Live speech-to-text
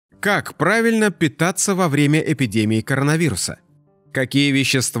Как правильно питаться во время эпидемии коронавируса? Какие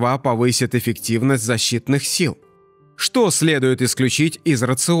вещества повысят эффективность защитных сил? Что следует исключить из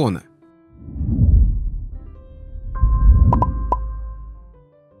рациона?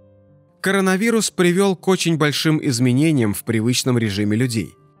 Коронавирус привел к очень большим изменениям в привычном режиме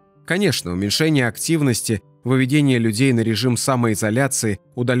людей. Конечно, уменьшение активности, выведение людей на режим самоизоляции,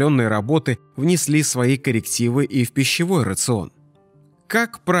 удаленной работы внесли свои коррективы и в пищевой рацион.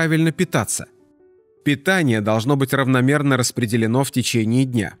 Как правильно питаться? Питание должно быть равномерно распределено в течение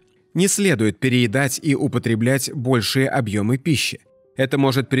дня. Не следует переедать и употреблять большие объемы пищи. Это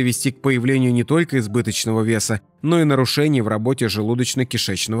может привести к появлению не только избыточного веса, но и нарушений в работе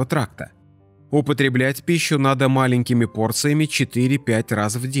желудочно-кишечного тракта. Употреблять пищу надо маленькими порциями 4-5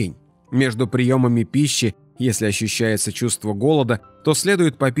 раз в день. Между приемами пищи, если ощущается чувство голода, то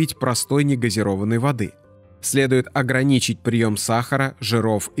следует попить простой негазированной воды. Следует ограничить прием сахара,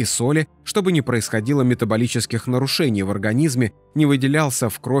 жиров и соли, чтобы не происходило метаболических нарушений в организме, не выделялся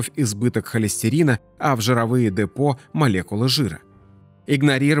в кровь избыток холестерина, а в жировые депо молекулы жира.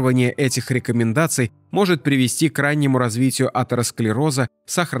 Игнорирование этих рекомендаций может привести к раннему развитию атеросклероза,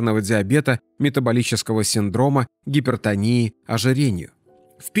 сахарного диабета, метаболического синдрома, гипертонии, ожирению.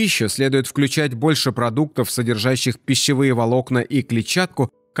 В пищу следует включать больше продуктов, содержащих пищевые волокна и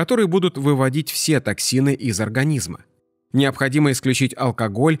клетчатку, которые будут выводить все токсины из организма. Необходимо исключить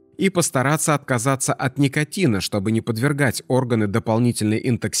алкоголь и постараться отказаться от никотина, чтобы не подвергать органы дополнительной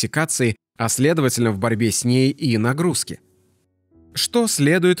интоксикации, а следовательно в борьбе с ней и нагрузке. Что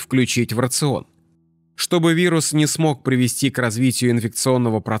следует включить в рацион? Чтобы вирус не смог привести к развитию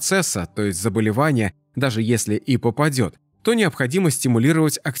инфекционного процесса, то есть заболевания, даже если и попадет, то необходимо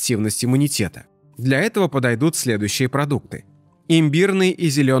стимулировать активность иммунитета. Для этого подойдут следующие продукты. Имбирный и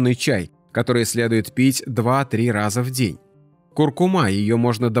зеленый чай, который следует пить 2-3 раза в день. Куркума, ее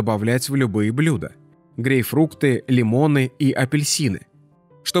можно добавлять в любые блюда. Грейпфрукты, лимоны и апельсины.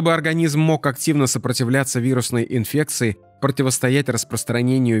 Чтобы организм мог активно сопротивляться вирусной инфекции, противостоять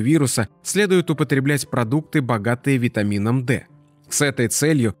распространению вируса, следует употреблять продукты, богатые витамином D. С этой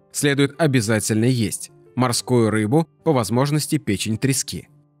целью следует обязательно есть морскую рыбу, по возможности печень трески,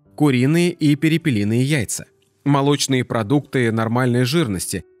 куриные и перепелиные яйца, молочные продукты нормальной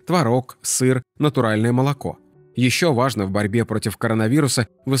жирности, творог, сыр, натуральное молоко. Еще важно в борьбе против коронавируса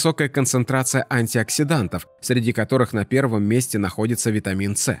высокая концентрация антиоксидантов, среди которых на первом месте находится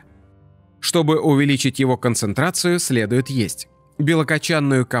витамин С. Чтобы увеличить его концентрацию, следует есть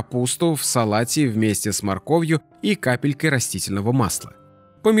белокочанную капусту в салате вместе с морковью и капелькой растительного масла,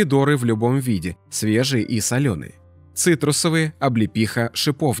 помидоры в любом виде, свежие и соленые, цитрусовые, облепиха,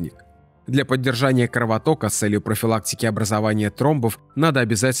 шиповник. Для поддержания кровотока с целью профилактики образования тромбов надо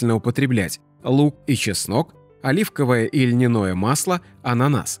обязательно употреблять лук и чеснок, оливковое и льняное масло,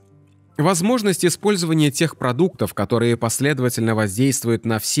 ананас. Возможность использования тех продуктов, которые последовательно воздействуют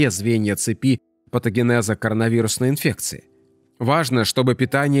на все звенья цепи патогенеза коронавирусной инфекции. Важно, чтобы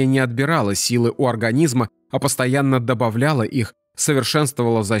питание не отбирало силы у организма, а постоянно добавляло их,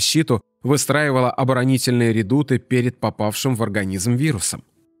 совершенствовало защиту, выстраивало оборонительные редуты перед попавшим в организм вирусом.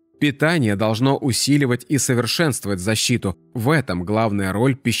 Питание должно усиливать и совершенствовать защиту, в этом главная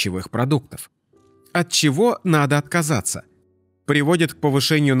роль пищевых продуктов. От чего надо отказаться? Приводит к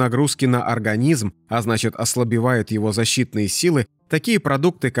повышению нагрузки на организм, а значит ослабевают его защитные силы, такие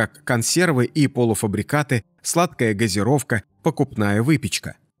продукты, как консервы и полуфабрикаты, сладкая газировка, покупная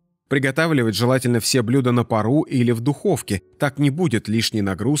выпечка. Приготавливать желательно все блюда на пару или в духовке, так не будет лишней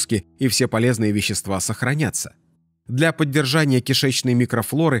нагрузки и все полезные вещества сохранятся. Для поддержания кишечной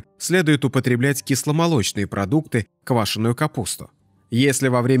микрофлоры следует употреблять кисломолочные продукты, квашеную капусту. Если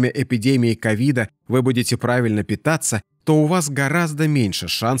во время эпидемии ковида вы будете правильно питаться, то у вас гораздо меньше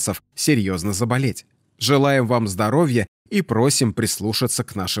шансов серьезно заболеть. Желаем вам здоровья и просим прислушаться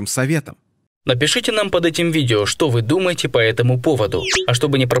к нашим советам. Напишите нам под этим видео, что вы думаете по этому поводу. А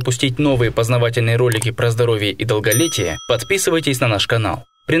чтобы не пропустить новые познавательные ролики про здоровье и долголетие, подписывайтесь на наш канал.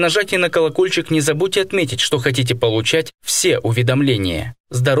 При нажатии на колокольчик не забудьте отметить, что хотите получать все уведомления.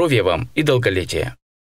 Здоровья вам и долголетия!